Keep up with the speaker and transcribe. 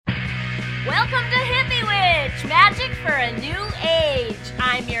Welcome to Hippie Witch, magic for a new age.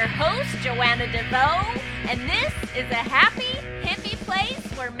 I'm your host, Joanna DeVoe, and this is a happy, hippie place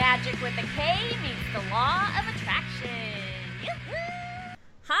where magic with a K meets the law of attraction. Yoo-hoo!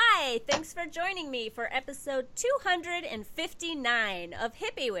 Hi, thanks for joining me for episode 259 of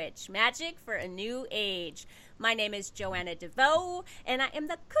Hippie Witch, magic for a new age. My name is Joanna DeVoe, and I am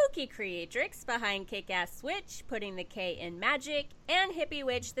the kooky creatrix behind Kick-Ass Witch, putting the K in magic, and Hippie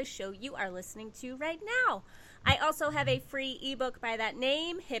Witch, the show you are listening to right now. I also have a free ebook by that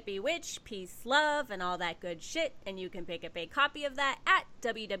name, Hippie Witch, Peace, Love, and all that good shit, and you can pick up a copy of that at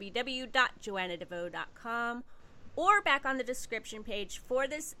www.joannadevoe.com or back on the description page for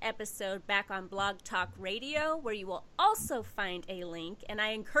this episode back on Blog Talk Radio, where you will also find a link, and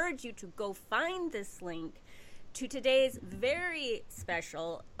I encourage you to go find this link to today's very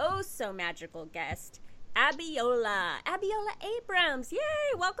special, oh so magical guest, Abiola Abrams. Yay!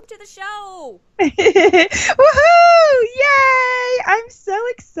 Welcome to the show. Woohoo! Yay! I'm so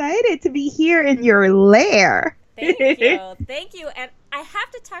excited to be here in your lair. Thank you. And I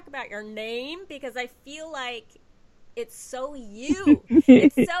have to talk about your name because I feel like it's so you.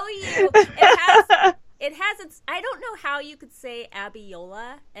 It's so you. It has its, I don't know how you could say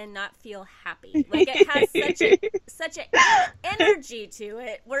Abiola and not feel happy. Like, it has such an energy to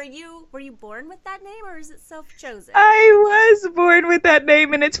it. Were you born with that name, or is it self-chosen? I was born with that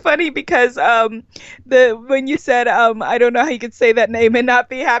name, and it's funny because when you said I don't know how you could say that name and not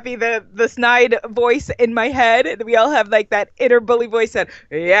be happy, the snide voice in my head, we all have like that inner bully voice that,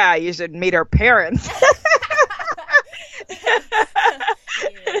 yeah, you should meet her parents. Yeah.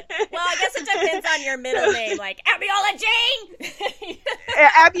 Well, I guess it depends on your middle name, like Abiola Jane.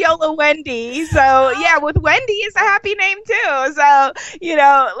 Abiola Wendy. So yeah, with Wendy is a happy name too. So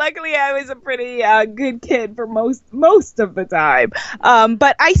luckily I was a pretty good kid for most of the time.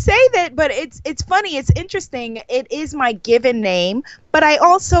 But I say that, but it's funny, it's interesting. It is my given name, but I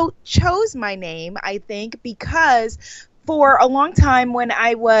also chose my name, I think, because for a long time when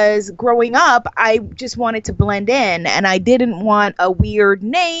I was growing up, I just wanted to blend in, and I didn't want a weird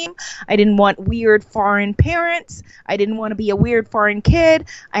name. I didn't want weird foreign parents. I didn't want to be a weird foreign kid.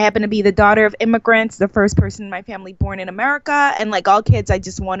 I happen to be the daughter of immigrants, the first person in my family born in America, and like all kids, I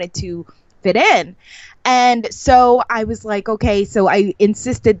just wanted to fit in. And so I was like, okay, so I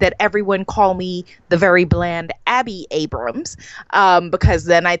insisted that everyone call me the very bland Abby Abrams, because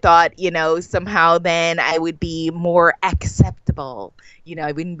then I thought, somehow then I would be more acceptable.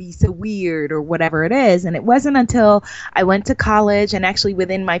 I wouldn't be so weird or whatever it is. And it wasn't until I went to college, and actually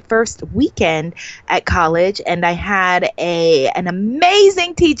within my first weekend at college, and I had an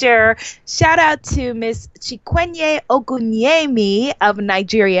amazing teacher. Shout out to Miss Chikwenye Ogunyemi of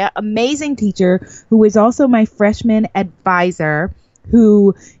Nigeria, amazing teacher who was also my freshman advisor,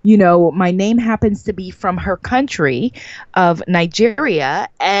 who, my name happens to be from her country of Nigeria.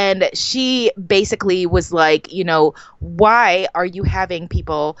 And she basically was like, why are you having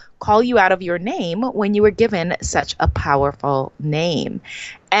people call you out of your name when you were given such a powerful name?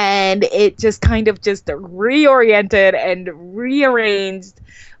 And it just kind of just reoriented and rearranged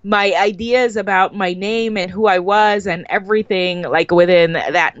my ideas about my name and who I was and everything, like within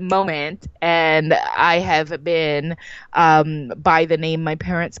that moment. And I have been, by the name my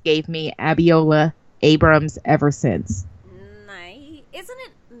parents gave me, Abiola Abrams, ever since. Nice. Isn't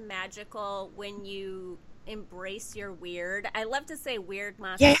it magical when you embrace your weird? I love to say weird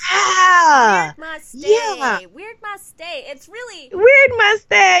must. Yeah. Weird must stay. Yeah. Weird must stay. It's really weird must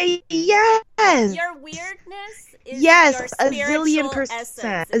stay. Yes. Your weirdness is yes, your a zillion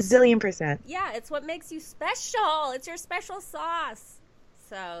percent. A zillion percent. Yeah, it's what makes you special. It's your special sauce.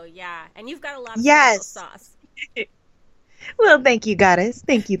 So yeah, and you've got a lot of special sauce. Well, thank you, Goddess.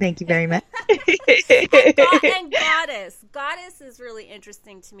 Thank you very much. and Goddess is really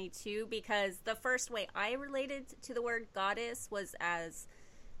interesting to me, too, because the first way I related to the word goddess was as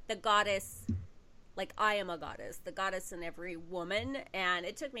the goddess, like I am a goddess, the goddess in every woman. And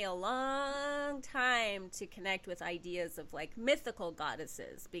it took me a long time to connect with ideas of, like, mythical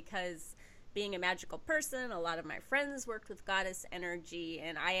goddesses, because being a magical person, a lot of my friends worked with goddess energy,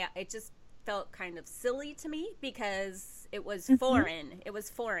 and it just felt kind of silly to me because it was foreign. It was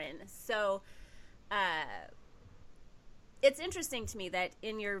foreign. So it's interesting to me that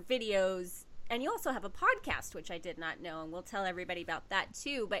in your videos, and you also have a podcast, which I did not know, and we'll tell everybody about that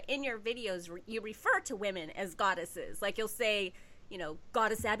too, but in your videos, you refer to women as goddesses. Like you'll say,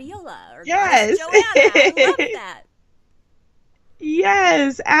 Goddess Abiola or yes. Goddess Joanna. I love that.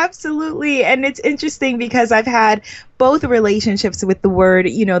 Yes, absolutely. And it's interesting because I've had both relationships with the word,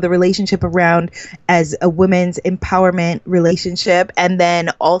 the relationship around as a women's empowerment relationship, and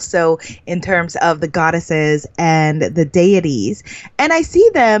then also in terms of the goddesses and the deities. And I see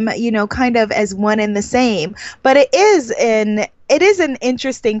them, kind of as one and the same, but it is an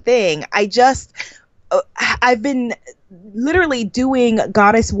interesting thing. I've been literally doing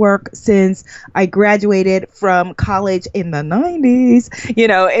goddess work since I graduated from college in the 90s,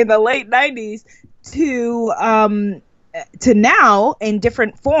 in the late 90s to now in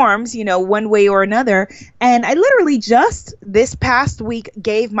different forms, one way or another. And I literally just this past week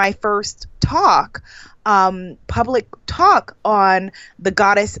gave my first public talk on the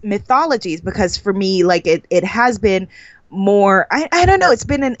goddess mythologies, because for me, like it has been more, I don't know, it's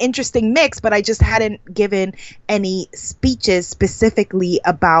been an interesting mix, but I just hadn't given any speeches specifically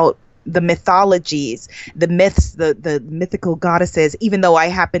about the mythologies, the myths, the mythical goddesses, even though I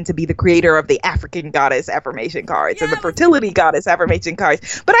happen to be the creator of the African goddess affirmation cards and the fertility goddess affirmation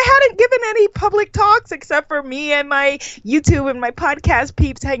cards. But I hadn't given any public talks except for me and my YouTube and my podcast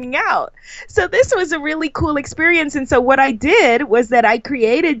peeps hanging out. So this was a really cool experience. And so what I did was that I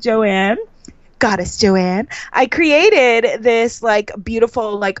created Goddess Joanne. I created this like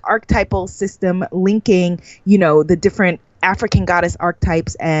beautiful like archetypal system linking, the different African goddess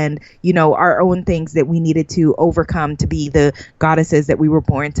archetypes and, our own things that we needed to overcome to be the goddesses that we were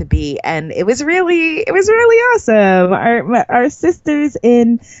born to be. And it was really awesome. Our sisters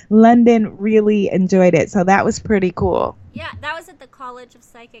in London really enjoyed it. So that was pretty cool. Yeah, that was at the College of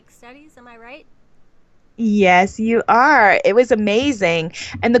Psychic Studies. Am I right? Yes, you are. It was amazing.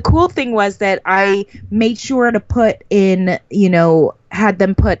 And the cool thing was that I made sure to put in, had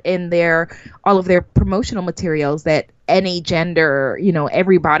them put in all of their promotional materials that any gender,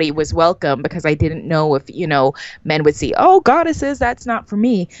 everybody was welcome, because I didn't know if, men would see, oh, goddesses, that's not for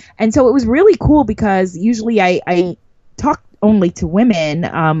me. And so it was really cool because usually I talk only to women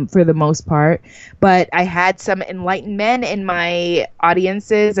for the most part, but I had some enlightened men in my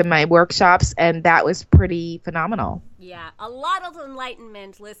audiences and my workshops, and that was pretty phenomenal. Yeah, a lot of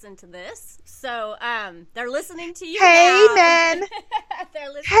enlightenment listen to this, so they're listening to you. Hey, now. men.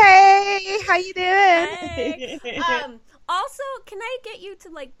 They're listening. Hey, how you doing? Hey. Also, can I get you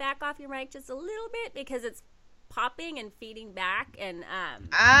to like back off your mic just a little bit, because it's popping and feeding back, and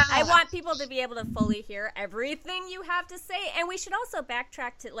I want people to be able to fully hear everything you have to say. And we should also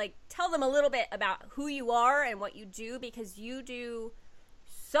backtrack to like tell them a little bit about who you are and what you do, because you do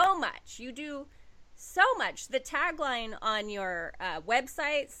so much. The tagline on your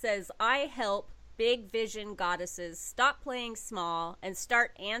website says, I help big vision goddesses stop playing small and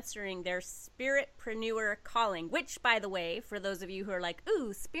start answering their spiritpreneur calling, which, by the way, for those of you who are like,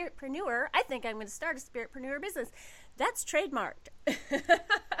 ooh, spiritpreneur, I think I'm going to start a spiritpreneur business. That's trademarked.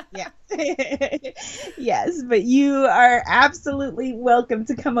 Yeah. Yes, but you are absolutely welcome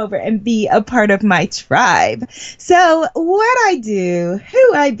to come over and be a part of my tribe. So what I do,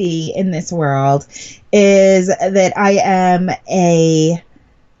 who I be in this world, is that I am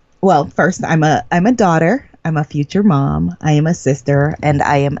first, I'm a daughter, I'm a future mom, I am a sister, and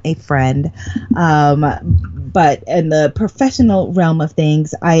I am a friend. But in the professional realm of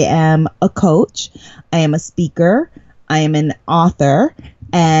things, I am a coach, I am a speaker, I am an author,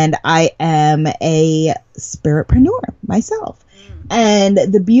 and I am a spiritpreneur myself. And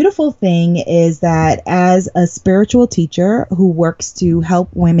the beautiful thing is that as a spiritual teacher who works to help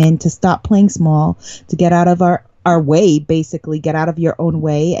women to stop playing small, to get out of our way, basically get out of your own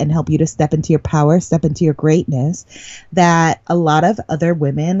way and help you to step into your power, step into your greatness, that a lot of other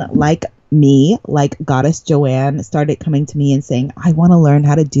women like me, like Goddess Joanne, started coming to me and saying, I want to learn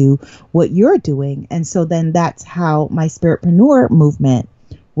how to do what you're doing. And so then that's how my spiritpreneur movement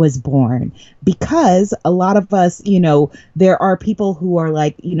was born, because a lot of us, there are people who are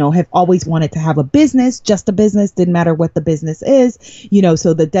like, have always wanted to have a business, just a business, didn't matter what the business is,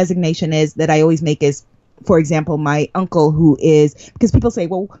 so the designation is that I always make is, for example, my uncle, who is, because people say,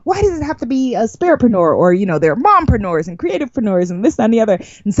 well, why does it have to be a spiritpreneur? Or, there are mompreneurs and creativepreneurs and this and the other.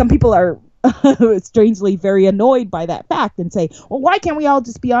 And some people are strangely very annoyed by that fact and say, well, why can't we all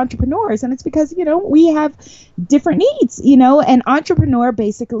just be entrepreneurs? And it's because, we have different needs, and entrepreneur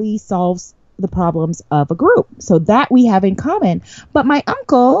basically solves the problems of a group. So that we have in common. But my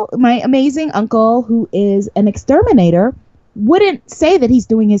uncle, my amazing uncle, who is an exterminator, wouldn't say that he's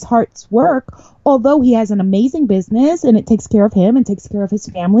doing his heart's work although he has an amazing business and it takes care of him and takes care of his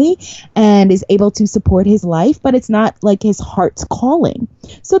family and is able to support his life, but it's not like his heart's calling.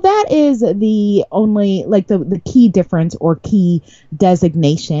 So that is the only, like, the key difference or key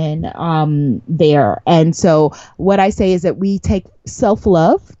designation there. And so what I say is that we take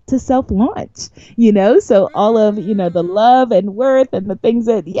self-love to self-launch, so all of, the love and worth and the things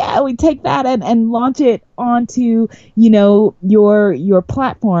that, we take that and launch it onto, your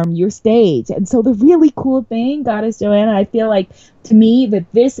platform, your stage. And so the really cool thing, Goddess Joanna, I feel like, to me, that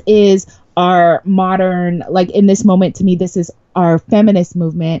this is our modern, like, in this moment, to me, this is our feminist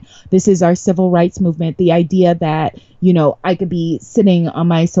movement. This is our civil rights movement. The idea that, I could be sitting on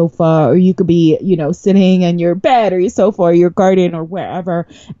my sofa, or you could be, sitting in your bed or your sofa or your garden or wherever,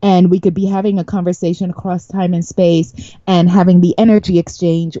 and we could be having a conversation across time and space and having the energy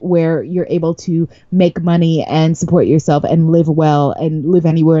exchange where you're able to make money and support yourself and live well and live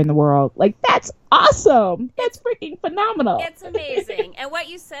anywhere in the world. Like, that's awesome. That's freaking phenomenal. It's amazing. And what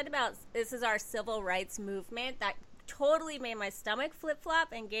you said about this is our civil rights movement, that totally made my stomach flip-flop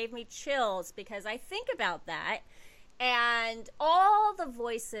and gave me chills, because I think about that and all the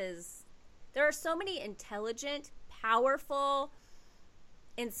voices. There are so many intelligent, powerful,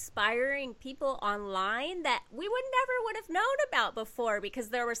 inspiring people online that we would have known about before, because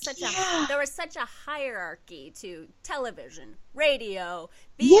there was such a hierarchy to television, radio,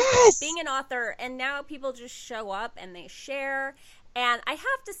 being an author, and now people just show up and they share. And I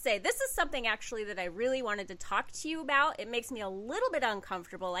have to say, this is something actually that I really wanted to talk to you about. It makes me a little bit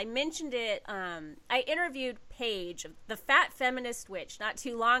uncomfortable. I mentioned it. I interviewed Paige, the Fat Feminist Witch, not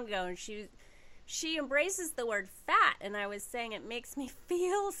too long ago, and she embraces the word fat. And I was saying it makes me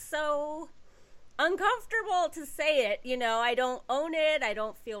feel so uncomfortable to say it. I don't own it. I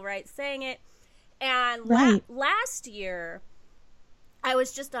don't feel right saying it. And last year, I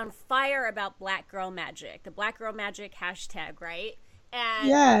was just on fire about Black Girl Magic, the Black Girl Magic hashtag, right? And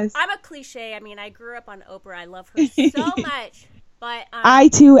yes. I'm a cliche. I mean, I grew up on Oprah. I love her so much. But I,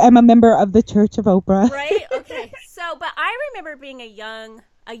 too, am a member of the Church of Oprah. Right? Okay. So, but I remember being a young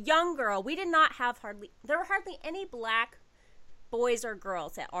girl. We did not have there were hardly any Black boys or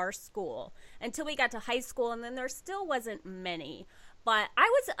girls at our school until we got to high school, and then there still wasn't many. But I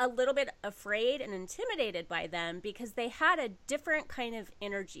was a little bit afraid and intimidated by them because they had a different kind of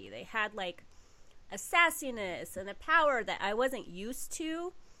energy. They had like a sassiness and a power that I wasn't used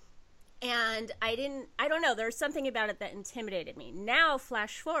to. And I don't know, there's something about it that intimidated me. Now,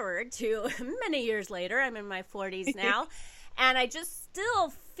 flash forward to many years later, I'm in my 40s now, and I just still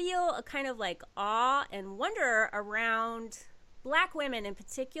feel a kind of like awe and wonder around Black women in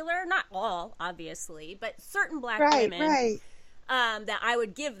particular. Not all, obviously, but certain Black women. Right. That I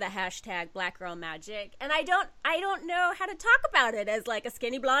would give the hashtag Black Girl Magic, and I don't know how to talk about it as like a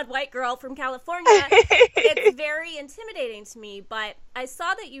skinny blonde white girl from California. It's very intimidating to me. But I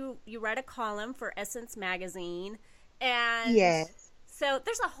saw that you read a column for Essence magazine, and so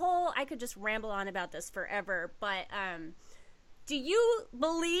there's a whole, I could just ramble on about this forever. But do you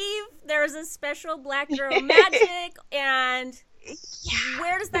believe there's a special Black Girl Magic, and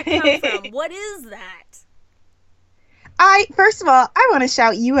where does that come from? What is that? First of all, I want to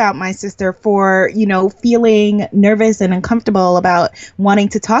shout you out, my sister, for, feeling nervous and uncomfortable about wanting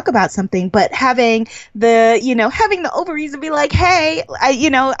to talk about something, but having the ovaries to be like, hey,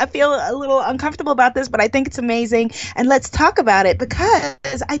 I feel a little uncomfortable about this, but I think it's amazing, and let's talk about it,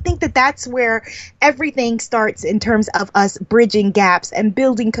 because I think that that's where everything starts in terms of us bridging gaps and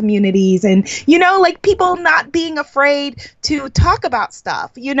building communities and, like people not being afraid to talk about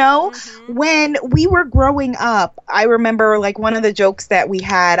stuff, Mm-hmm. When we were growing up, I remember like one of the jokes that we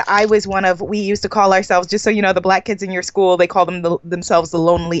had, we used to call ourselves, just so you know, the Black kids in your school, they call themselves the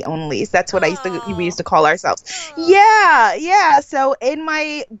lonely onlys. That's what we used to call ourselves. Yeah. So in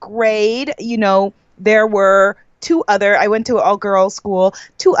my grade, there were I went to an all-girls school,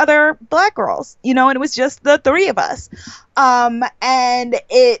 2 other Black girls, and it was just the 3 of us. And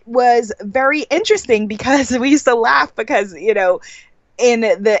it was very interesting because we used to laugh because, in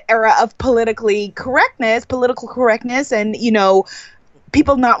the era of political correctness and,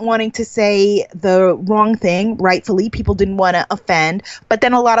 people not wanting to say the wrong thing, rightfully, people didn't want to offend, but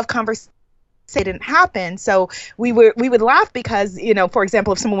then a lot of conversation didn't happen. So we would laugh because, for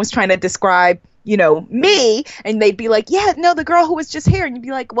example, if someone was trying to describe, me, and they'd be like, yeah, no, the girl who was just here. And you'd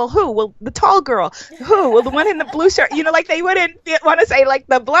be like, well, who? Well, the tall girl. Who? Well, the one in the blue shirt. Like they wouldn't want to say like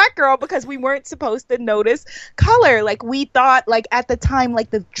the Black girl because we weren't supposed to notice color. Like we thought, like at the time,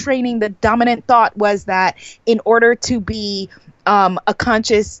 like the training, the dominant thought was that in order to be a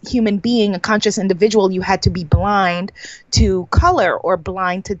conscious human being, a conscious individual, you had to be blind to color or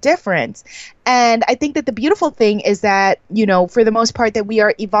blind to difference. And I think that the beautiful thing is that, for the most part, that we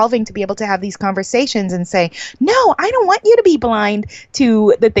are evolving to be able to have these conversations and say, no, I don't want you to be blind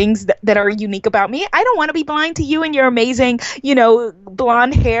to the things that are unique about me. I don't want to be blind to you and your amazing,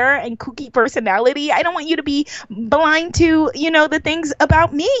 blonde hair and kooky personality. I don't want you to be blind to, the things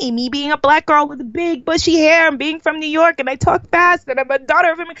about me being a black girl with big bushy hair and being from New York and I talk fast and I'm a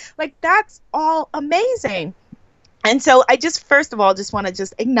daughter of a, like, that's all amazing. And so I just, first of all, just want to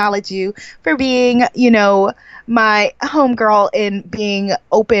just acknowledge you for being, my homegirl and being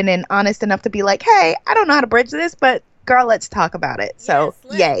open and honest enough to be like, hey, I don't know how to bridge this, but girl, let's talk about it. So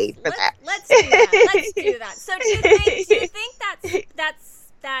yes, yay for that. Let's do that. Let's do that. So do you think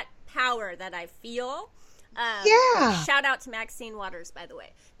that's that power that I feel? Yeah. Shout out to Maxine Waters, by the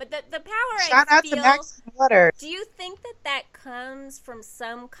way. But the power Shout I out feel, to Maxine Waters. Do you think that comes from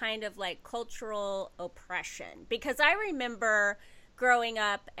some kind of like cultural oppression? Because I remember growing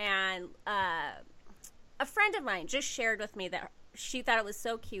up and a friend of mine just shared with me that she thought it was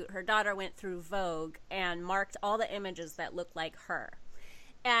so cute. Her daughter went through Vogue and marked all the images that looked like her.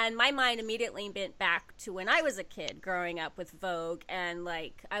 And my mind immediately went back to when I was a kid growing up with Vogue and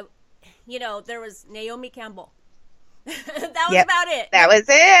like there was Naomi Campbell. That was about it. That was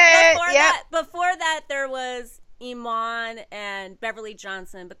it. Before that, there was Iman and Beverly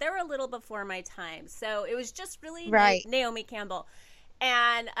Johnson, but they were a little before my time. So it was just really Naomi Campbell.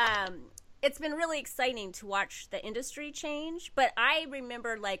 And it's been really exciting to watch the industry change. But I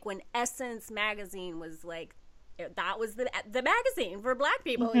remember like when Essence magazine was like, that was the magazine for black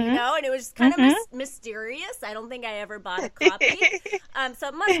people, and it was kind of mysterious. I don't think I ever bought a copy.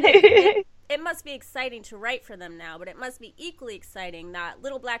 So it must be exciting to write for them now, but it must be equally exciting that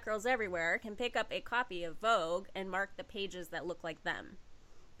little black girls everywhere can pick up a copy of Vogue and mark the pages that look like them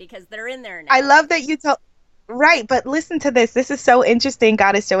because they're in there now. I love that you told. Right, but listen to this. This is so interesting,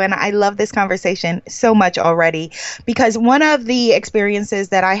 Goddess Joanna. I love this conversation so much already because one of the experiences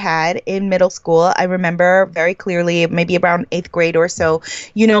that I had in middle school, I remember very clearly, maybe around 8th grade or so,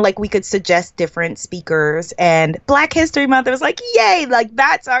 like we could suggest different speakers and Black History Month. It was like, yay, like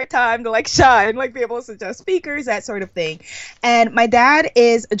that's our time to like shine, like be able to suggest speakers, that sort of thing. And my dad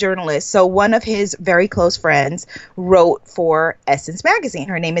is a journalist. So one of his very close friends wrote for Essence magazine.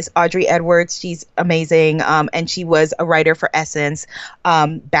 Her name is Audrey Edwards. She's amazing. And she was a writer for Essence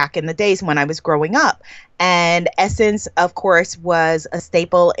back in the days when I was growing up. And Essence, of course, was a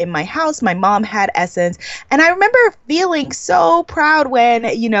staple in my house. My mom had Essence. And I remember feeling so proud when,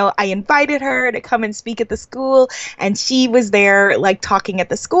 I invited her to come and speak at the school. And she was there, like, talking at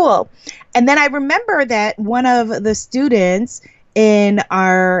the school. And then I remember that one of the students in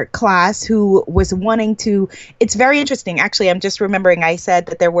our class who was wanting to, it's very interesting. Actually, I'm just remembering I said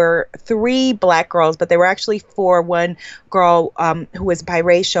that there were 3 black girls, but there were actually 4, one girl who was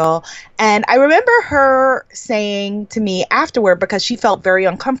biracial. And I remember her saying to me afterward, because she felt very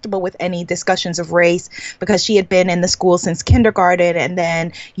uncomfortable with any discussions of race, because she had been in the school since kindergarten. And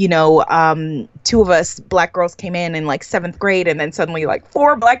then, 2 of us black girls came in like 7th grade, and then suddenly like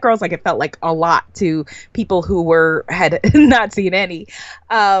 4 black girls, like it felt like a lot to people who had not seen any.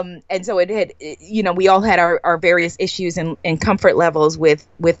 And so it had, we all had our various issues and comfort levels with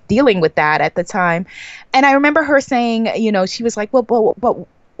dealing with that at the time. And I remember her saying, she was like, well,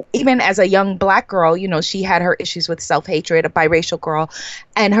 even as a young black girl, she had her issues with self-hatred, a biracial girl,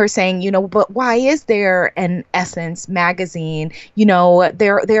 and her saying, but why is there an Essence magazine?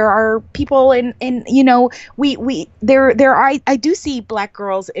 There are people in I do see black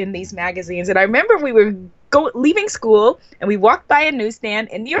girls in these magazines. And I remember we were leaving school and we walked by a newsstand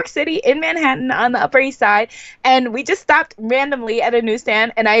in New York City in Manhattan on the Upper East Side, and we just stopped randomly at a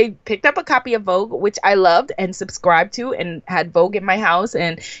newsstand and I picked up a copy of Vogue, which I loved and subscribed to and had Vogue in my house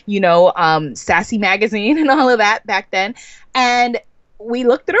and Sassy magazine and all of that back then, and we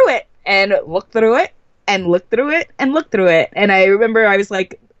looked through it and looked through it and looked through it and looked through it, and I remember I was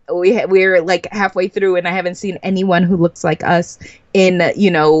like, we're like halfway through and I haven't seen anyone who looks like us in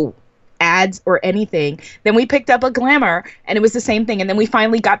ads or anything. Then we picked up a Glamour and it was the same thing. And then we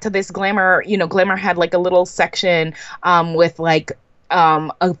finally got to this Glamour, Glamour had like a little section with like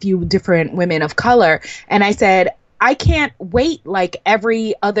a few different women of color. And I said, I can't wait like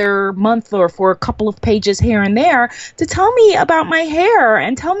every other month or for a couple of pages here and there to tell me about my hair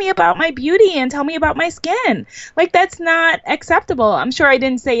and tell me about my beauty and tell me about my skin. Like, that's not acceptable. I'm sure I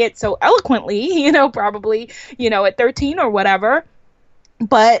didn't say it so eloquently, probably, at 13 or whatever.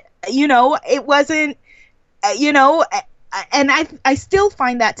 But, it wasn't, and I still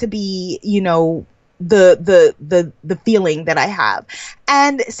find that to be, the feeling that I have.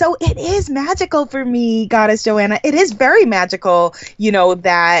 And so it is magical for me, Goddess Joanna. It is very magical,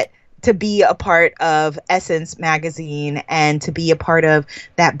 that to be a part of Essence magazine and to be a part of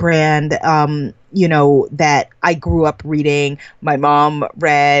that brand, that I grew up reading, my mom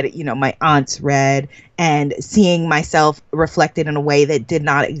read, my aunts read, and seeing myself reflected in a way that did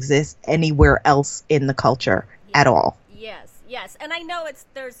not exist anywhere else in the culture at all. Yes. And I know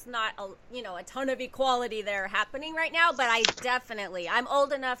there's not a ton of equality there happening right now, but I'm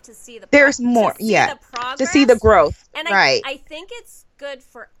old enough to see there's more, the progress, to see the growth. And right. I think it's good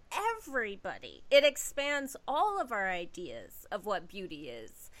for everybody. It expands all of our ideas of what beauty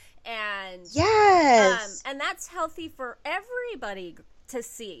is. And yes. And that's healthy for everybody to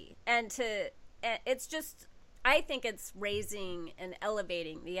see. And it's just, I think it's raising and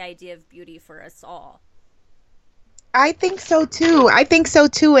elevating the idea of beauty for us all. I think so too.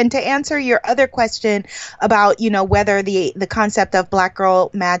 And to answer your other question about, whether the concept of Black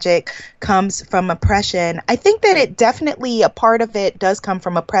girl magic comes from oppression, I think that it definitely, a part of it does come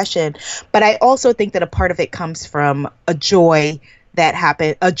from oppression. But I also think that a part of it comes from a joy that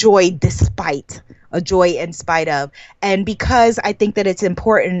happened, a joy in spite of. And because I think that it's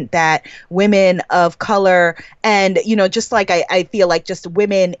important that women of color and, just like I feel like just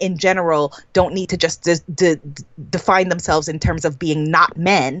women in general don't need to just define themselves in terms of being not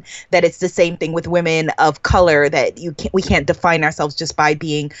men, that it's the same thing with women of color, that we can't define ourselves just by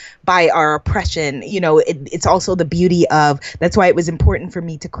our oppression. It's also the beauty of, that's why it was important for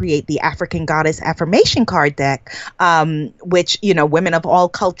me to create the African Goddess Affirmation Card deck, which, women of all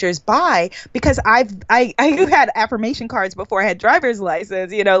cultures buy, because I had affirmation cards before I had driver's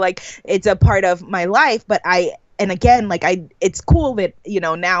license, it's a part of my life. But it's cool that,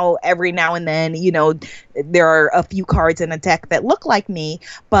 now every now and then, there are a few cards in a deck that look like me,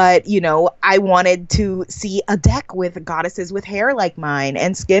 but, I wanted to see a deck with goddesses with hair like mine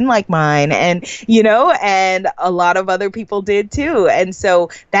and skin like mine, and, and a lot of other people did too. And so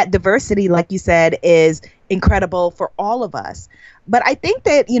that diversity, like you said, is incredible for all of us. But I think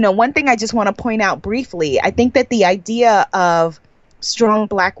that, one thing I just want to point out briefly, I think that the idea of strong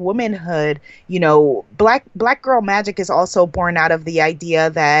Black womanhood, Black girl magic is also born out of the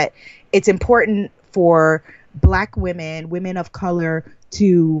idea that it's important for Black women of color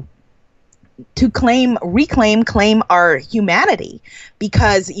to claim our humanity,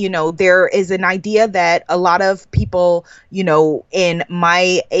 because there is an idea that a lot of people in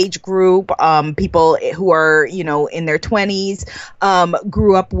my age group, people who are in their 20s,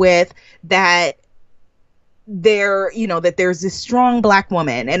 grew up with, that there's this strong Black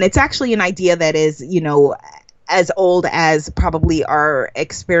woman, and it's actually an idea that is as old as probably our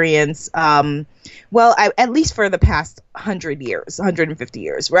experience, at least for the past 150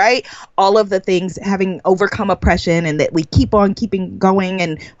 years, right? All of the things, having overcome oppression, and that we keep on keeping going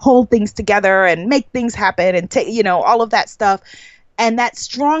and hold things together and make things happen and take, all of that stuff. And that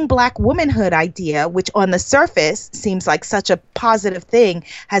strong Black womanhood idea, which on the surface seems like such a positive thing,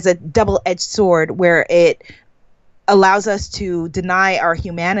 has a double-edged sword where it allows us to deny our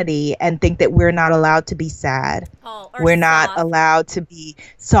humanity and think that we're not allowed to be sad. We're not allowed to be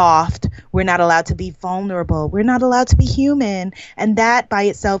soft. We're not allowed to be vulnerable. We're not allowed to be human. And that by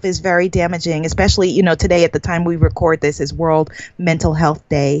itself is very damaging, especially, today at the time we record this is World Mental Health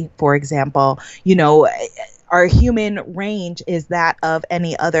Day, for example. Our human range is that of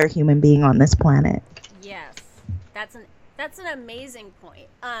any other human being on this planet. Yes, that's an amazing point.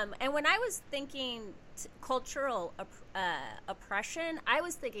 And when I was thinking cultural oppression, I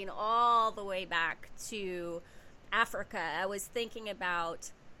was thinking all the way back to Africa. I was thinking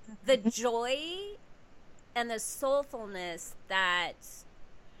about the joy and the soulfulness that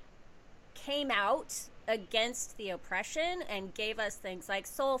came out against the oppression and gave us things like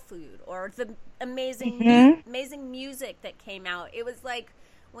soul food, or the amazing music that came out. It was like,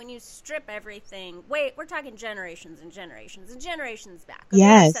 when you strip everything, we're talking generations and generations and generations back of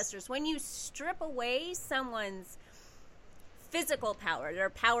yes. ancestors. When you strip away someone's physical power, their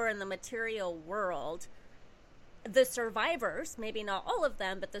power in the material world, the survivors, maybe not all of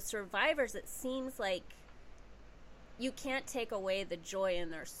them, but the survivors, it seems like you can't take away the joy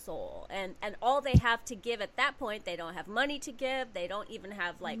in their soul. And all they have to give at that point, they don't have money to give. They don't even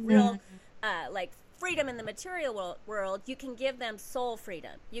have real freedom in the material world. You can give them soul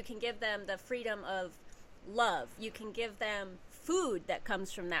freedom. You can give them the freedom of love. You can give them food that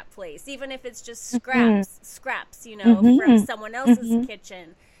comes from that place, even if it's just scraps, from someone else's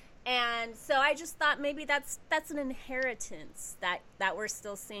kitchen. And so I just thought maybe that's an inheritance that we're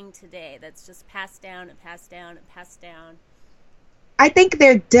still seeing today, that's just passed down and passed down and passed down. I think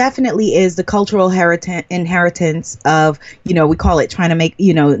there definitely is the cultural inheritance of, we call it trying to make,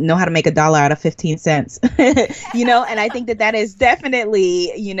 know how to make a dollar out of 15 cents, and I think that that is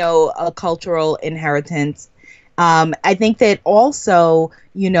definitely, a cultural inheritance. I think that also,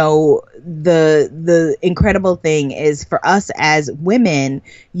 the incredible thing is for us as women,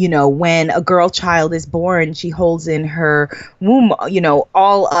 when a girl child is born, she holds in her womb,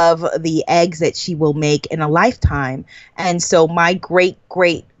 all of the eggs that she will make in a lifetime. And so my great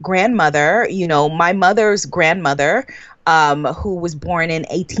great grandmother, my mother's grandmother, who was born in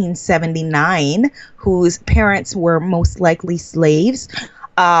 1879, whose parents were most likely slaves,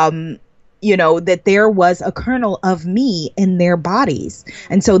 that there was a kernel of me in their bodies.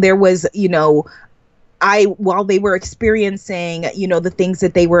 And so there was, while they were experiencing, the things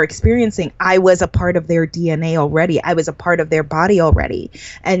that they were experiencing, I was a part of their DNA already. I was a part of their body already.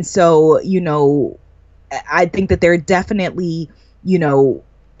 And so, I think that there definitely,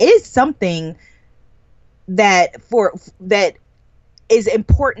 is something that is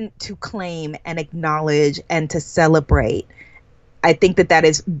important to claim and acknowledge and to celebrate. I think that that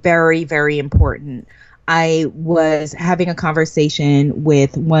is very, very important. I was having a conversation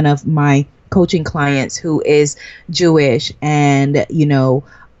with one of my coaching clients who is Jewish and,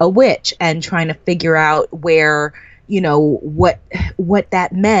 a witch, and trying to figure out where, what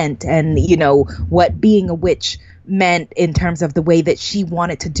that meant, and, what being a witch meant in terms of the way that she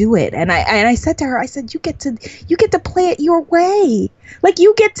wanted to do it. And I said to her, I said, you get to play it your way. Like,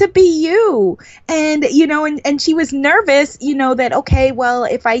 you get to be you. And, and she was nervous, that, okay, well,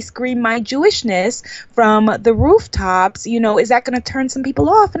 if I scream my Jewishness from the rooftops, is that going to turn some people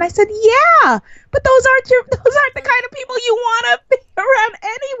off? And I said, yeah, but those aren't the kind of people you want to be around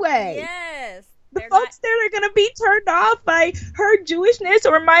anyway. Yes. The folks that are going to be turned off by her Jewishness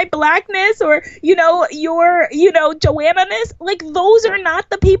or my blackness or, your, Joanna-ness, like, those are not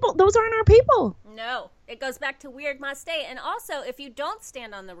the people. Those aren't our people. No, it goes back to weird must stay. And also, if you don't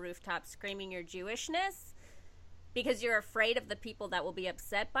stand on the rooftop screaming your Jewishness because you're afraid of the people that will be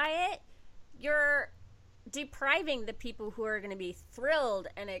upset by it, you're depriving the people who are going to be thrilled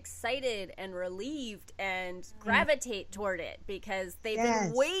and excited and relieved and gravitate toward it because they've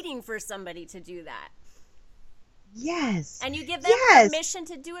been waiting for somebody to do that. Yes. And you give them permission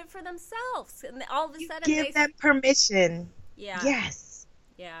to do it for themselves. And all of a sudden you give them permission. Yeah. Yes.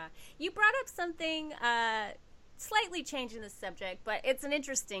 Yeah. You brought up something slightly changing the subject, but it's an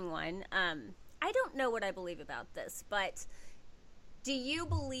interesting one. I don't know what I believe about this, but do you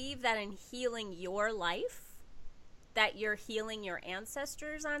believe that in healing your life, that you're healing your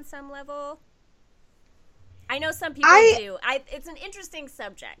ancestors on some level? I know some people do. It's an interesting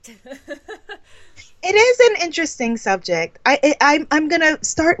subject. It is an interesting subject. I'm going to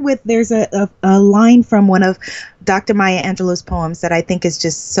start with, there's a line from one of Dr. Maya Angelou's poems that I think is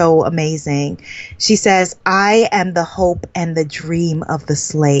just so amazing. She says, "I am the hope and the dream of the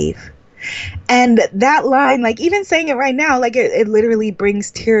slave." And that line, like, even saying it right now, like, it literally brings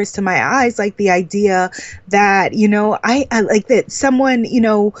tears to my eyes. Like, the idea that, I like that someone,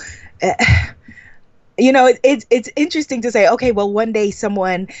 it's interesting to say, okay, well, one day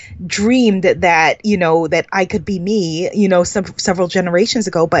someone dreamed that, that I could be me, several generations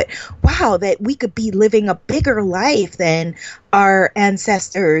ago, but wow, that we could be living a bigger life than our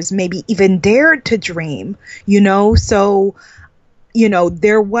ancestors maybe even dared to dream, so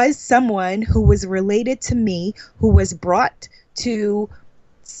there was someone who was related to me who was brought to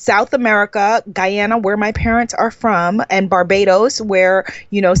South America, Guyana, where my parents are from, and Barbados, where,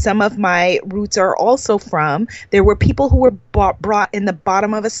 some of my roots are also from. There were people who were brought in the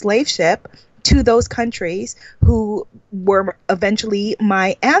bottom of a slave ship to those countries who were eventually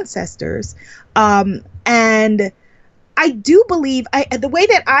my ancestors. And I do believe, the way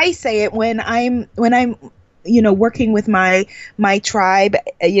that I say it when I'm working with my tribe,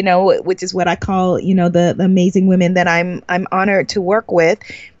 which is what I call, the amazing women that I'm honored to work with.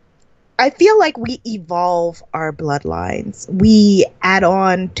 I feel like we evolve our bloodlines. We add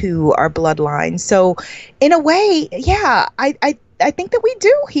on to our bloodlines. So in a way, yeah, I think that we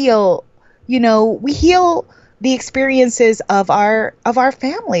do heal, we heal the experiences of our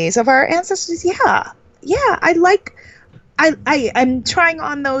families, of our ancestors. Yeah. I'm trying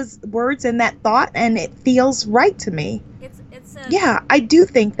on those words and that thought, and it feels right to me. I do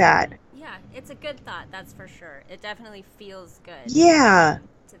think that. Yeah, it's a good thought, that's for sure. It definitely feels good. Yeah.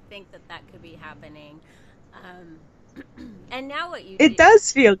 To think that could be happening. And now what you do. It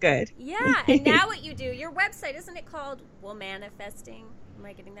does feel good. Yeah, and now what you do, your website, isn't it called Womanifesting Am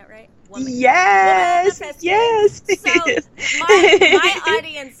I getting that right? Yes. Yes. So my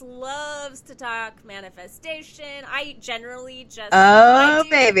audience loves to talk manifestation. I generally just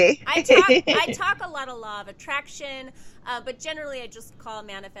baby. I talk a lot of law of attraction, but generally I just call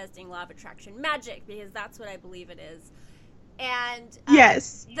manifesting law of attraction magic because that's what I believe it is. And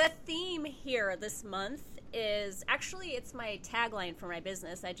yes, the theme here this month is actually, it's my tagline for my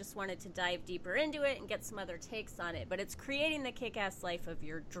business. I just wanted to dive deeper into it and get some other takes on it. But it's creating the kick-ass life of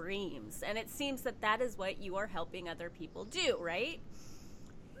your dreams. And it seems that is what you are helping other people do, right?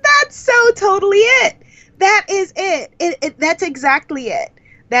 That's so totally it. That is it. That's exactly it.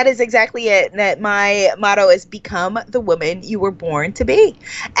 That is exactly it. That my motto is become the woman you were born to be.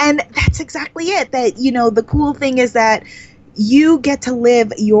 And that's exactly it. That, the cool thing is that you get to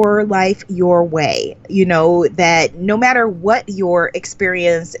live your life your way. That no matter what your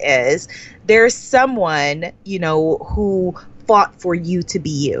experience is, there's someone, who fought for you to be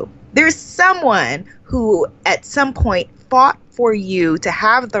you. There's someone who at some point fought for you to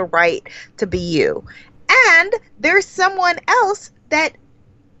have the right to be you. And there's someone else that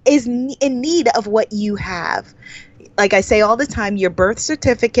is in need of what you have. Like I say all the time, your birth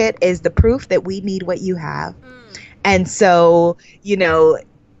certificate is the proof that we need what you have. And so,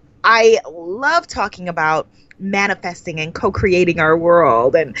 I love talking about manifesting and co-creating our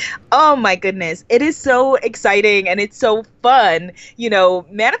world. And oh my goodness, it is so exciting and it's so fun.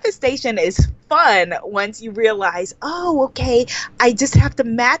 Manifestation is fun once you realize, oh, okay, I just have to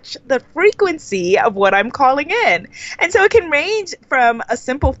match the frequency of what I'm calling in. And so it can range from a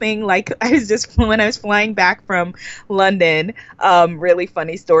simple thing like when I was flying back from London, really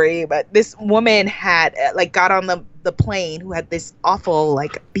funny story, but this woman had got on the plane who had this awful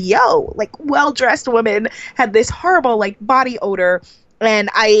BO, well-dressed woman, had this horrible body odor. And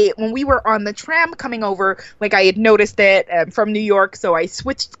when we were on the tram coming over, I had noticed it from New York, so I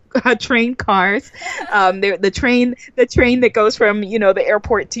switched train cars. The train that goes from the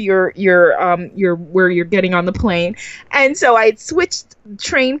airport to your where you're getting on the plane. And so I switched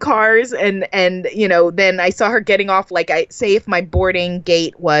train cars, and then I saw her getting off. I say if my boarding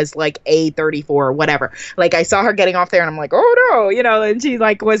gate was A34 or whatever, I saw her getting off there, and I'm like, oh no, and she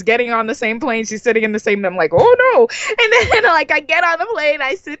was getting on the same plane. She's sitting in the same. I'm like, oh no, and then I get on the plane,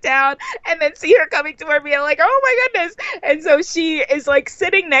 I sit down, and then see her coming toward me. I'm like, oh my goodness. And so she is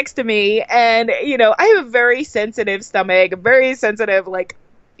sitting next to me, and I have a very sensitive stomach, very sensitive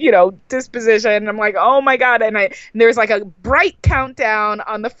disposition. I'm like, oh my god. And there's a bright countdown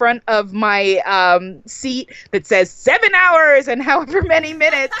on the front of my seat that says 7 hours and however many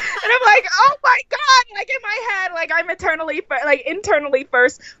minutes. And I'm like, oh my god, in my head, I'm internally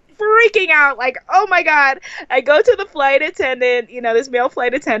first freaking out, oh my god. I go to the flight attendant, this male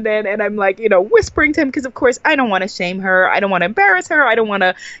flight attendant, and I'm whispering to him, because of course I don't want to shame her, I don't want to embarrass her, I don't want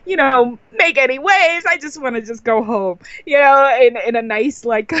to make any waves, I just want to go home, in a nice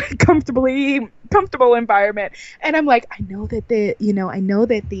comfortable environment. And I'm like, I know that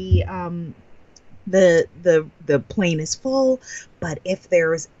the plane is full, but if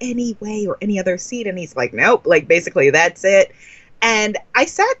there's any way or any other seat. And he's like, nope, basically that's it. And I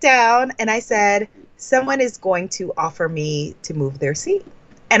sat down and I said, someone is going to offer me to move their seat.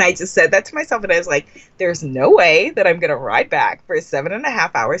 And I just said that to myself, and I was like, there's no way that I'm going to ride back for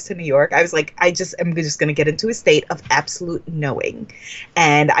 7.5 hours to New York. I was like, I'm just going to get into a state of absolute knowing.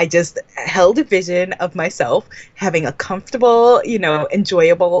 And I just held a vision of myself having a comfortable,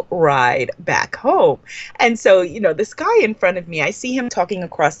 enjoyable ride back home. And so, this guy in front of me, I see him talking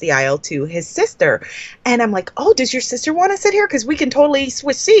across the aisle to his sister. And I'm like, oh, does your sister want to sit here? Because we can totally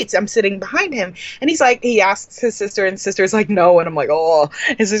switch seats. I'm sitting behind him. And he asks his sister, and sister's like, no. And I'm like, oh.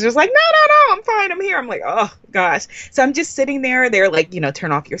 His sister's like, no, I'm fine, I'm here. I'm like, oh gosh. So I'm just sitting there. They're like,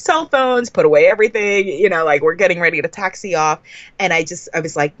 turn off your cell phones, put away everything, we're getting ready to taxi off. And I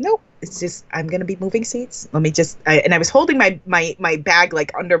was like, nope, it's just, I'm going to be moving seats. Let me just, and I was holding my bag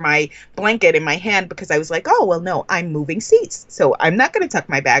under my blanket in my hand, because I was like, oh, well, no, I'm moving seats. So I'm not going to tuck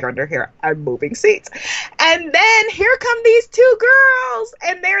my bag under here. I'm moving seats. And then here come these two girls,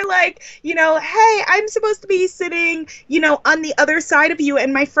 and they're like, hey, I'm supposed to be sitting, on the other side of you,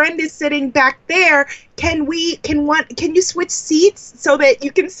 and my friend is sitting back there. Can you switch seats so that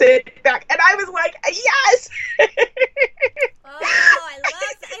you can sit back? And I was like, yes. Oh, I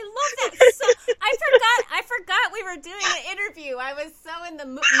love that. So I forgot we were doing an interview. I was so in the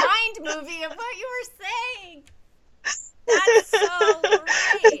mind movie of what you were saying. That's so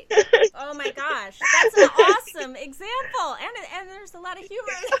great. Oh my gosh, that's an awesome example, and there's a lot of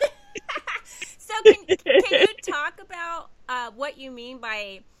humor. So can you talk about what you mean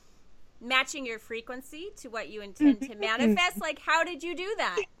by matching your frequency to what you intend to manifest. Like, how did you do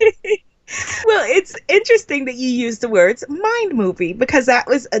that? Well, it's interesting that you used the words mind movie, because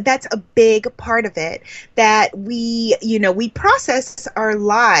that's a big part of it, that we process our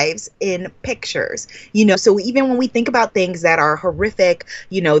lives in pictures, so even when we think about things that are horrific,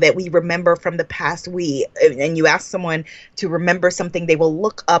 that we remember from the past, and you ask someone to remember something, they will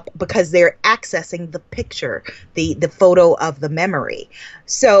look up because they're accessing the picture, the photo of the memory.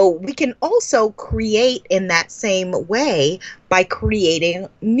 So we can also create in that same way by creating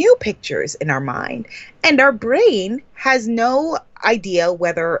new pictures in our mind. And our brain has no idea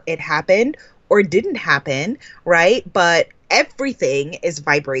whether it happened or didn't happen, right? But everything is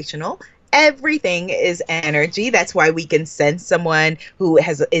vibrational. Everything is energy. That's why we can sense someone who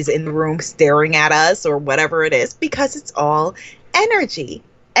is in the room staring at us or whatever it is, because it's all energy.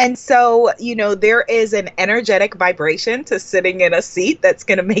 And so, there is an energetic vibration to sitting in a seat that's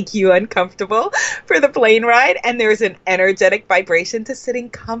going to make you uncomfortable for the plane ride. And there's an energetic vibration to sitting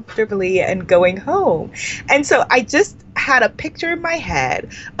comfortably and going home. And so I just had a picture in my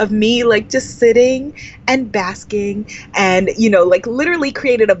head of me like just sitting and basking and, like literally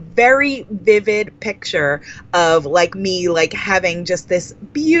created a very vivid picture of like me, like having just this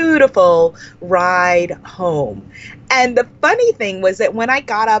beautiful ride home. And the funny thing was that when I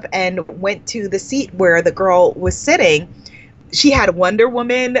got up and went to the seat where the girl was sitting, she had Wonder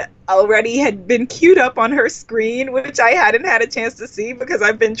Woman already had been queued up on her screen, which I hadn't had a chance to see because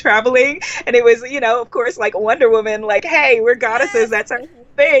I've been traveling. And it was, of course, like Wonder Woman, like, hey, we're goddesses. That's our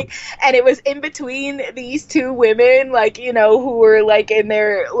thing. And it was in between these two women, like, who were like in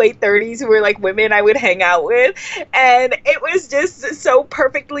their late 30s, who were like women I would hang out with. And it was just so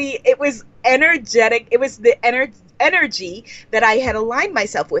perfectly, it was energetic. It was the energy that I had aligned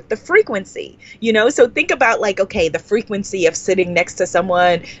myself with, the frequency, so think about like, okay, the frequency of sitting next to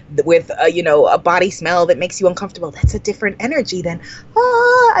someone with a body smell that makes you uncomfortable. That's a different energy than,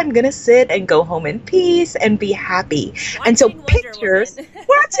 I'm gonna sit and go home in peace and be happy. Watching and so Wonder pictures Woman.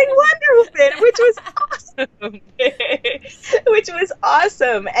 Watching Wonder Woman, which was awesome. Which was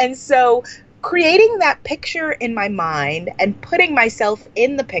awesome. And so creating that picture in my mind and putting myself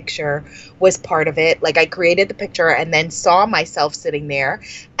in the picture was part of it. Like I created the picture and then saw myself sitting there.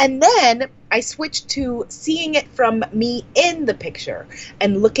 And then I switched to seeing it from me in the picture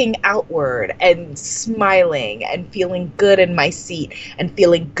and looking outward and smiling and feeling good in my seat and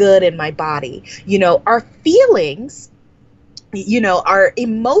feeling good in my body. Our feelings, our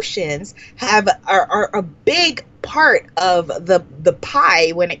emotions are a big part of the pie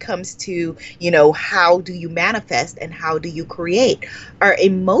when it comes to, how do you manifest and how do you create. Our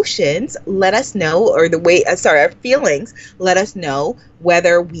emotions let us know, or our feelings let us know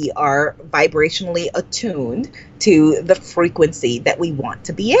whether we are vibrationally attuned to the frequency that we want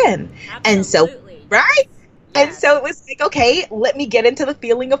to be in. Absolutely. And so, right? Yes. And so it was like, okay, let me get into the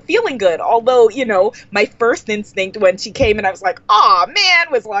feeling of feeling good. Although, my first instinct when she came and I was like, oh man,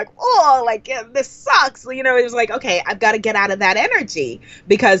 was like, yeah, this sucks. It was like, okay, I've got to get out of that energy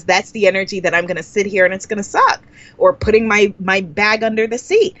because that's the energy that I'm going to sit here and it's going to suck. Or putting my bag under the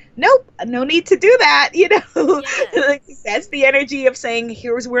seat. Nope, no need to do that. Yes. That's the energy of saying,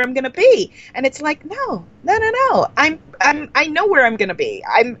 here's where I'm going to be. And it's like, no. I know where I'm going to be.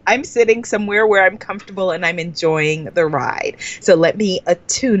 I'm sitting somewhere where I'm comfortable and I'm enjoying the ride. So let me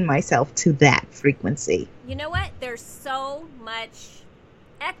attune myself to that frequency. You know what? There's so much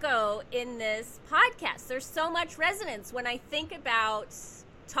echo in this podcast. There's so much resonance when I think about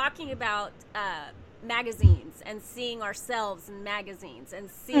talking about magazines and seeing ourselves in magazines and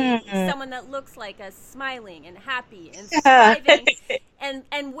seeing someone that looks like us smiling and happy and thriving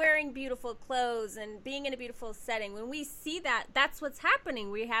and wearing beautiful clothes and being in a beautiful setting. When we see that, that's what's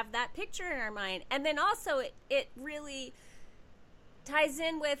happening. We have that picture in our mind. And then also it really ties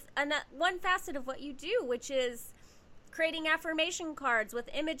in with one facet of what you do, which is creating affirmation cards with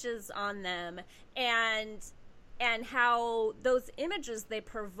images on them and how those images, they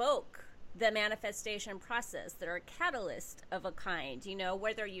provoke the manifestation process. That are a catalyst of a kind,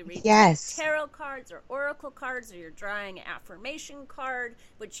 whether you read tarot cards or oracle cards or you're drawing an affirmation card,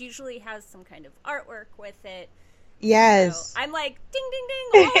 which usually has some kind of artwork with it. Yes. So I'm like, ding,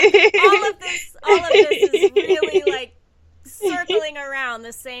 ding, ding. All of this is really like circling around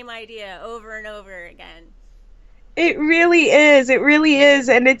the same idea over and over again. It really is.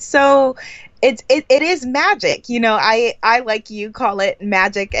 And it's so it is magic. I like you call it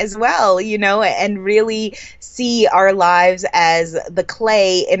magic as well, and really see our lives as the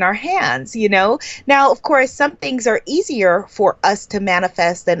clay in our hands. Now, of course, some things are easier for us to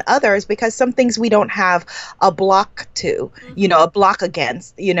manifest than others because some things we don't have a block to, a block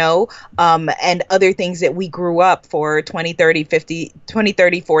against, and other things that we grew up for 20, 30, 50, 20,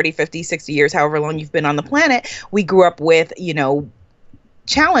 30, 40, 50, 60 years, however long you've been on the planet, we grew up with,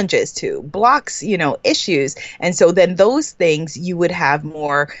 challenges to blocks, issues. And so then those things you would have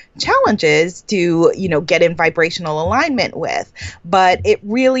more challenges to, get in vibrational alignment with. But it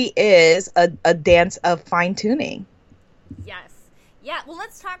really is a dance of fine tuning. Yes. Yeah. Well,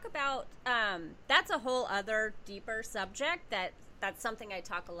 let's talk about, that's a whole other deeper subject that's something I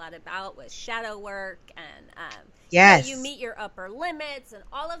talk a lot about with shadow work and, yes, you meet your upper limits and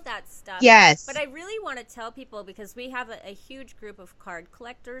all of that stuff. Yes. But I really want to tell people, because we have a huge group of card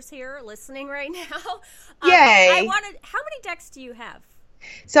collectors here listening right now. Yay. How many decks do you have?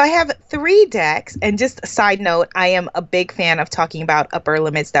 So I have 3 decks, and just a side note, I am a big fan of talking about upper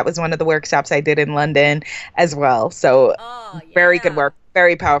limits. That was one of the workshops I did in London as well. So very good work.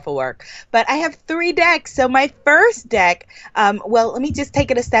 Very powerful work. But I have 3 decks. So my first deck, well, let me just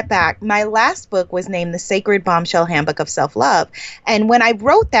take it a step back. My last book was named The Sacred Bombshell Handbook of Self-Love. And when I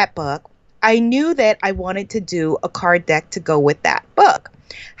wrote that book, I knew that I wanted to do a card deck to go with that book.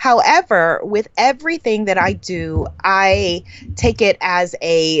 However, with everything that I do, I take it as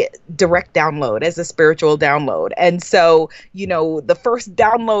a direct download, as a spiritual download. And so, the first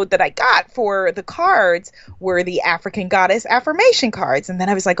download that I got for the cards were the African Goddess affirmation cards. And then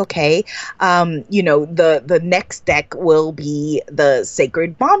I was like, okay, the next deck will be the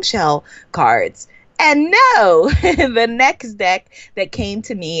Sacred Bombshell cards. And no, the next deck that came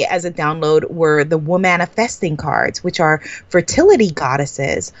to me as a download were the Womanifesting cards, which are fertility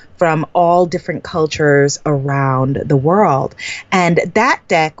goddesses from all different cultures around the world. And that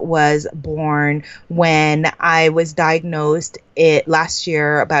deck was born when I was diagnosed last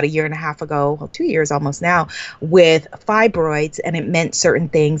year, about a year and a half ago, well, 2 years almost now, with fibroids, and it meant certain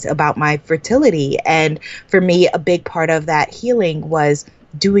things about my fertility. And for me, a big part of that healing was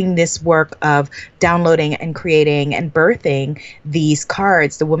doing this work of downloading and creating and birthing these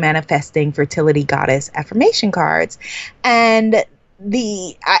cards, the Womanifesting Fertility Goddess affirmation cards. And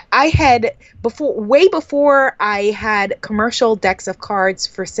I had way before I had commercial decks of cards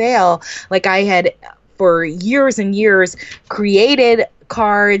for sale, like I had for years and years created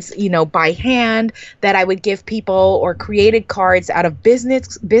cards, by hand that I would give people, or created cards out of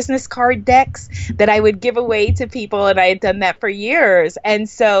business card decks that I would give away to people. And I had done that for years. And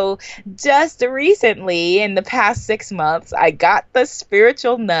so just recently, in the past 6 months, I got the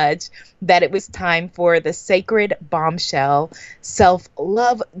spiritual nudge that it was time for the Sacred Bombshell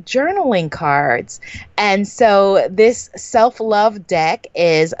self-love journaling cards. And so this self-love deck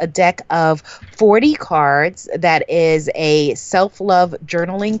is a deck of 40 cards that is a self-love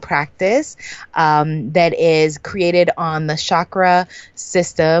journaling practice that is created on the chakra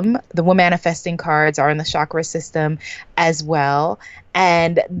system. The Womanifesting cards are in the chakra system as well.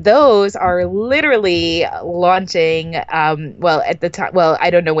 And those are literally launching, at the time, I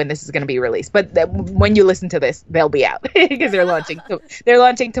don't know when this is going to be released, but when you listen to this, they'll be out because they're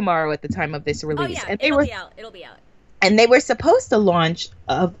launching tomorrow at the time of this release. Oh yeah, and it'll be out. And they were supposed to launch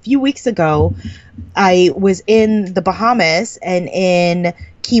a few weeks ago. I was in the Bahamas and in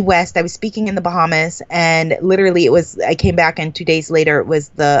Key West. I was speaking in the Bahamas, and literally I came back, and 2 days later it was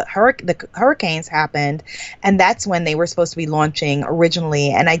the hurricanes happened, and that's when they were supposed to be launching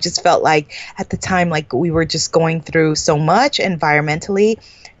originally. And I just felt like at the time, like we were just going through so much environmentally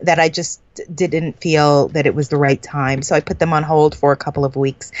that I just didn't feel that it was the right time. So I put them on hold for a couple of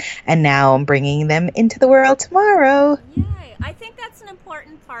weeks, and now I'm bringing them into the world tomorrow. Yay. I think that's an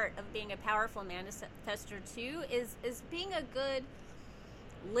important part of being a powerful manifestor too, is being a good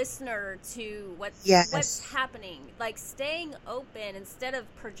listener to what's happening, like staying open instead of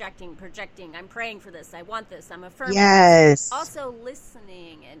projecting. I'm praying for this, I want this, I'm affirming this. Also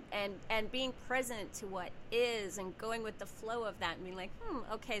listening and being present to what is, and going with the flow of that, and being like,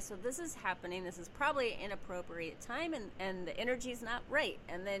 okay, so this is happening, this is probably an inappropriate time, and the energy's not right.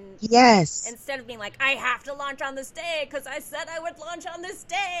 And then instead of being like, I have to launch on this day because I said I would launch on this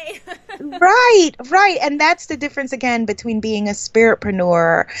day. right. And that's the difference again between being a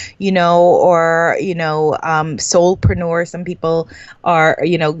spiritpreneur, or soulpreneur. Some people are,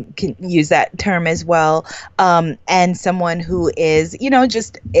 can use that term as well. And someone who is,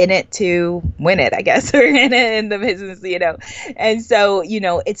 just in it to win it, I guess, or in the business, And so,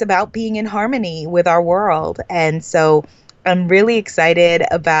 it's about being in harmony with our world. And so I'm really excited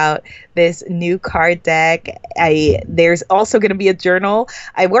about this new card deck. There's also going to be a journal.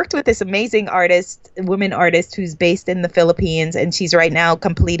 I worked with this amazing artist, woman artist who's based in the Philippines, and she's right now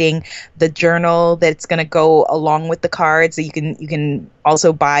completing the journal that's going to go along with the cards. So you can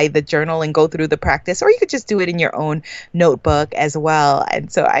also buy the journal and go through the practice, or you could just do it in your own notebook as well.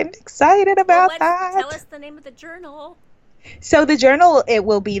 And so I'm excited about that. Tell us the name of the journal. So the journal, it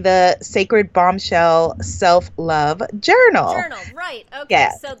will be the Sacred Bombshell Self-Love Journal. Journal, right. Okay.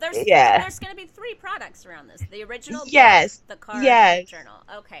 Yeah. So there's going to be 3 products around this. The original yes. book, the card, yes. and the journal.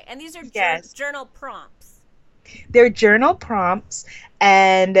 Okay. And these are journal prompts. They're journal prompts,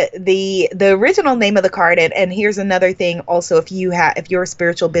 and the original name of the card, and here's another thing also, if you're a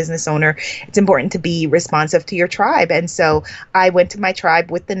spiritual business owner, it's important to be responsive to your tribe. And so I went to my tribe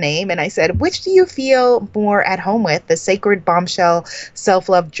with the name and I said, which do you feel more at home with, the Sacred Bombshell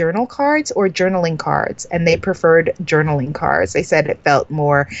Self-Love Journal cards or journaling cards? And they preferred journaling cards. They said it felt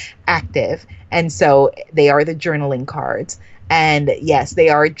more active, and so they are the journaling cards. And yes, they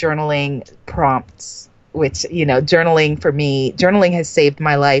are journaling prompts, which, journaling for me, journaling has saved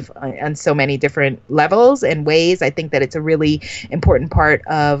my life on so many different levels and ways. I think that it's a really important part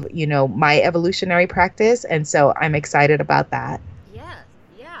of, my evolutionary practice. And so I'm excited about that. Yeah.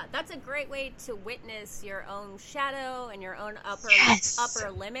 That's a great way to witness your own shadow and your own upper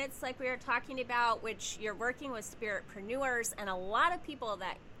limits, like we were talking about, which you're working with spiritpreneurs, and a lot of people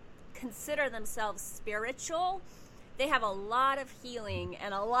that consider themselves spiritual, they have a lot of healing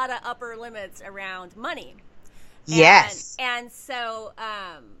and a lot of upper limits around money. Yes. And so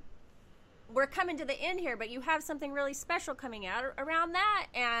we're coming to the end here, but you have something really special coming out around that.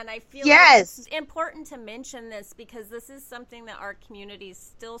 And I feel like it's important to mention this because this is something that our community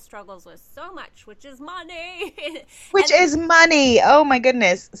still struggles with so much, which is money. Is money. Oh, my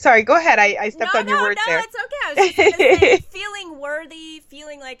goodness. Sorry, go ahead. I stepped on your words there. No, it's okay. I was just going to say, feeling worthy,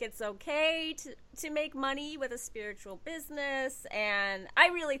 feeling like it's okay to make money with a spiritual business. And I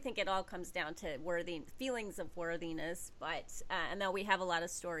really think it all comes down to feelings of worthiness. But and then we have a lot of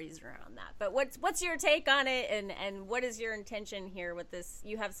stories around that. But what's your take on it, and what is your intention here with this?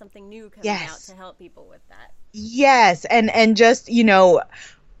 You have something new coming out to help people with that. Yes, and just,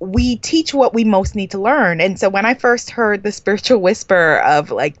 we teach what we most need to learn. And so when I first heard the spiritual whisper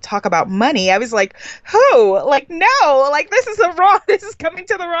of talk about money, I was like, who? No, this is coming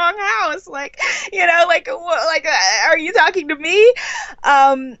to the wrong house. Are you talking to me?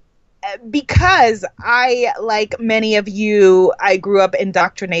 Because I, like many of you, I grew up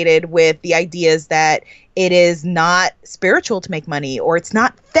indoctrinated with the ideas that it is not spiritual to make money, or it's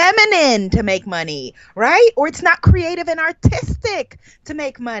not feminine to make money, right? Or it's not creative and artistic to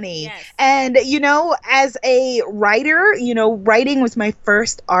make money. Yes. And, as a writer, writing was my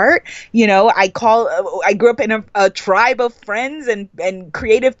first art. I grew up in a tribe of friends and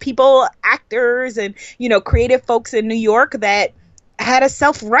creative people, actors, and, creative folks in New York that had a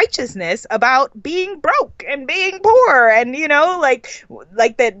self-righteousness about being broke and being poor, and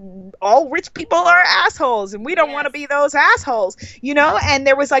that all rich people are assholes and we don't want to be those assholes, and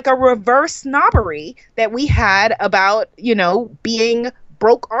there was a reverse snobbery that we had about being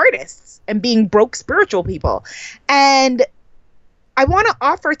broke artists and being broke spiritual people. And I want to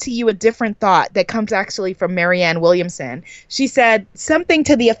offer to you a different thought that comes actually from Marianne Williamson. She said something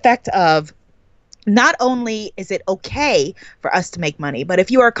to the effect of, not only is it okay for us to make money, but if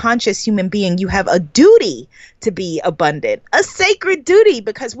you are a conscious human being, you have a duty to be abundant, a sacred duty,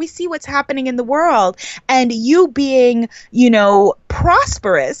 because we see what's happening in the world, and you being,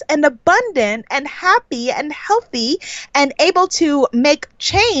 prosperous and abundant and happy and healthy and able to make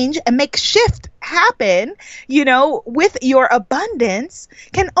change and make shift happen, with your abundance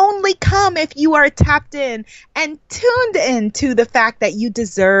can only come if you are tapped in and tuned into the fact that you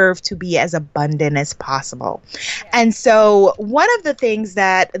deserve to be as abundant as possible. Yeah. And so one of the things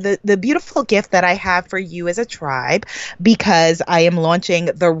that the beautiful gift that I have for you as a tribe, because I am launching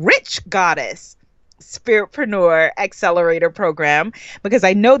the Rich Goddess Spiritpreneur Accelerator Program, because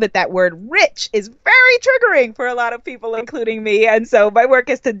I know that word rich is very triggering for a lot of people, including me. And so my work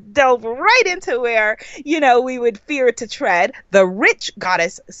is to delve right into where, we would fear to tread, the Rich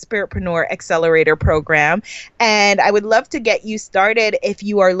Goddess Spiritpreneur Accelerator Program. And I would love to get you started if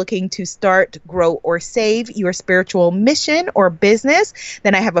you are looking to start, grow, or save your spiritual mission or business.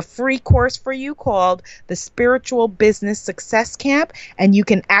 Then I have a free course for you called the Spiritual Business Success Camp, and you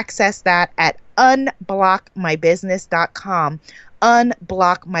can access that at unblockmybusiness.com.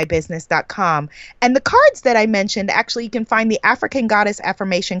 unblockmybusiness.com. And the cards that I mentioned, actually, you can find the African Goddess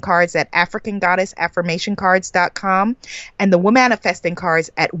Affirmation cards at africangoddessaffirmationcards.com and the Womanifesting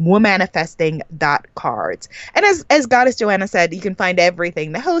cards at womanifesting.cards. And as Goddess Joanna said, you can find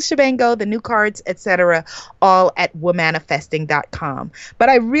everything, the whole shebango, the new cards, etc., all at womanifesting.com. But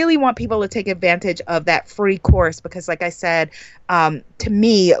I really want people to take advantage of that free course because, like I said, to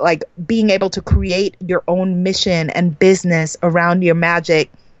me, like being able to create your own mission and business around your magic,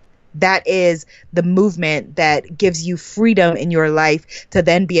 that is the movement that gives you freedom in your life to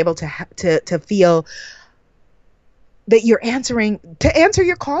then be able to feel that you're answer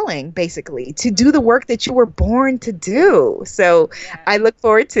your calling, basically, to do the work that you were born to do. So yeah. I look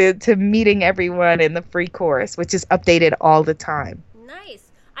forward to meeting everyone in the free course, which is updated all the time.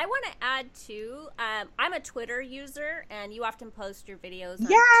 Nice. I want to add too, I'm a Twitter user and you often post your videos on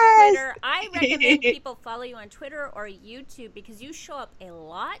Twitter. I recommend people follow you on Twitter or YouTube because you show up a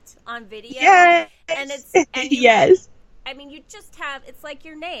lot on video. Yes. And yes. I mean, you just have, it's like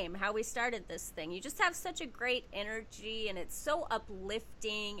your name, how we started this thing. You just have such a great energy and it's so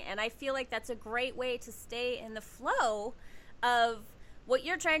uplifting. And I feel like that's a great way to stay in the flow of what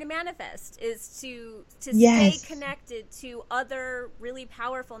you're trying to manifest, is to stay connected to other really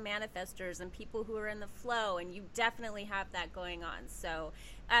powerful manifestors and people who are in the flow. And you definitely have that going on. So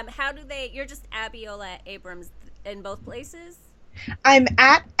you're just Abiola Abrams in both places? I'm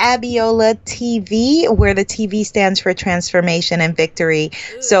at Abiola TV, where the TV stands for Transformation and Victory.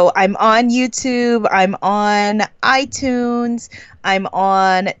 Ooh. So I'm on YouTube, I'm on iTunes, I'm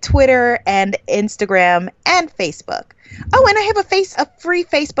on Twitter and Instagram and Facebook. Oh, and I have a free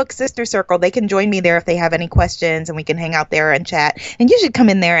Facebook sister circle. They can join me there if they have any questions, and we can hang out there and chat. And you should come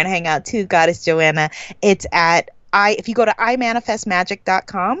in there and hang out too, Goddess Joanna. It's if you go to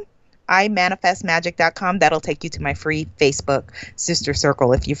imanifestmagic.com, imanifestmagic.com, that'll take you to my free Facebook sister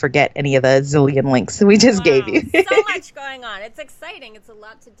circle if you forget any of the zillion links we just gave you. So much going on. It's exciting. It's a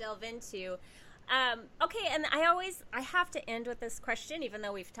lot to delve into. Okay, and I have to end with this question, even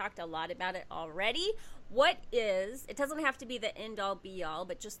though we've talked a lot about it already. It doesn't have to be the end-all, be-all,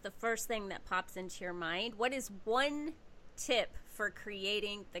 but just the first thing that pops into your mind. What is one tip for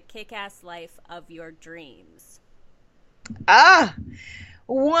creating the kick-ass life of your dreams?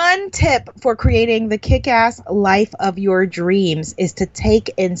 One tip for creating the kick-ass life of your dreams is to take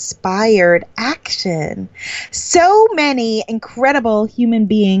inspired action. So many incredible human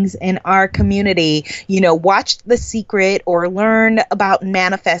beings in our community, watched The Secret or learn about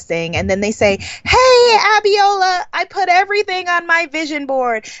manifesting, and then they say, "Hey, Abiola, I put everything on my vision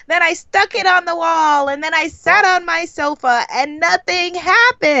board. Then I stuck it on the wall, and then I sat on my sofa, and nothing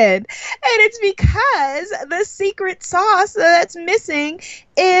happened." And it's because the secret sauce that's missing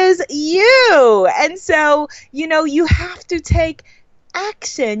is you. And so, you have to take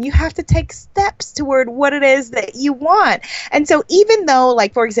action. You have to take steps toward what it is that you want. And so even though,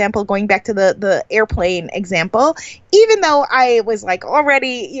 like, for example, going back to the airplane example, even though I was like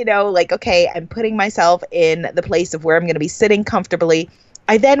already, okay, I'm putting myself in the place of where I'm going to be sitting comfortably,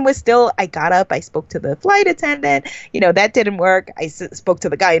 I got up, I spoke to the flight attendant, that didn't work. I spoke to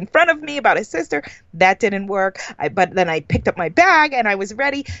the guy in front of me about his sister, that didn't work. But then I picked up my bag and I was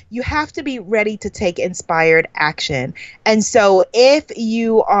ready. You have to be ready to take inspired action. And so if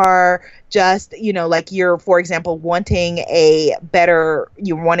you are just, like you're, for example, wanting you're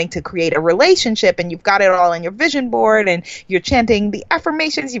wanting to create a relationship and you've got it all on your vision board and you're chanting the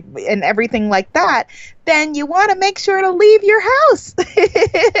affirmations and everything like that, then you want to make sure to leave your house.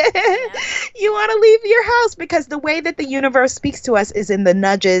 You want to leave your house because the way that the universe speaks to us is in the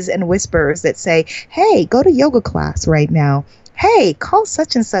nudges and whispers that say, "Hey, go to yoga class right now. Hey, call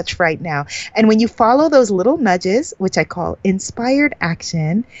such and such right now." And when you follow those little nudges, which I call inspired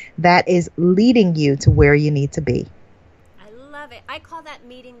action, that is leading you to where you need to be. I love it. I call that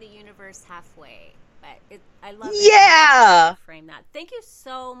meeting the universe halfway. But I love it. Yeah. Frame that. Thank you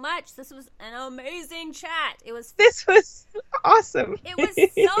so much. This was an amazing chat. This was awesome. It was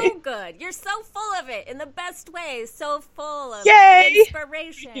so good. You're so full of it in the best way. So full of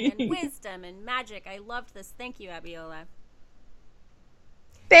inspiration and wisdom and magic. I loved this. Thank you, Abiola.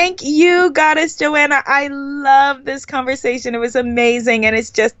 Thank you, Goddess Joanna. I love this conversation. It was amazing, and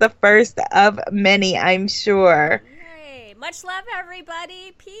it's just the first of many, I'm sure. Yay. Much love,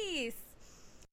 everybody. Peace.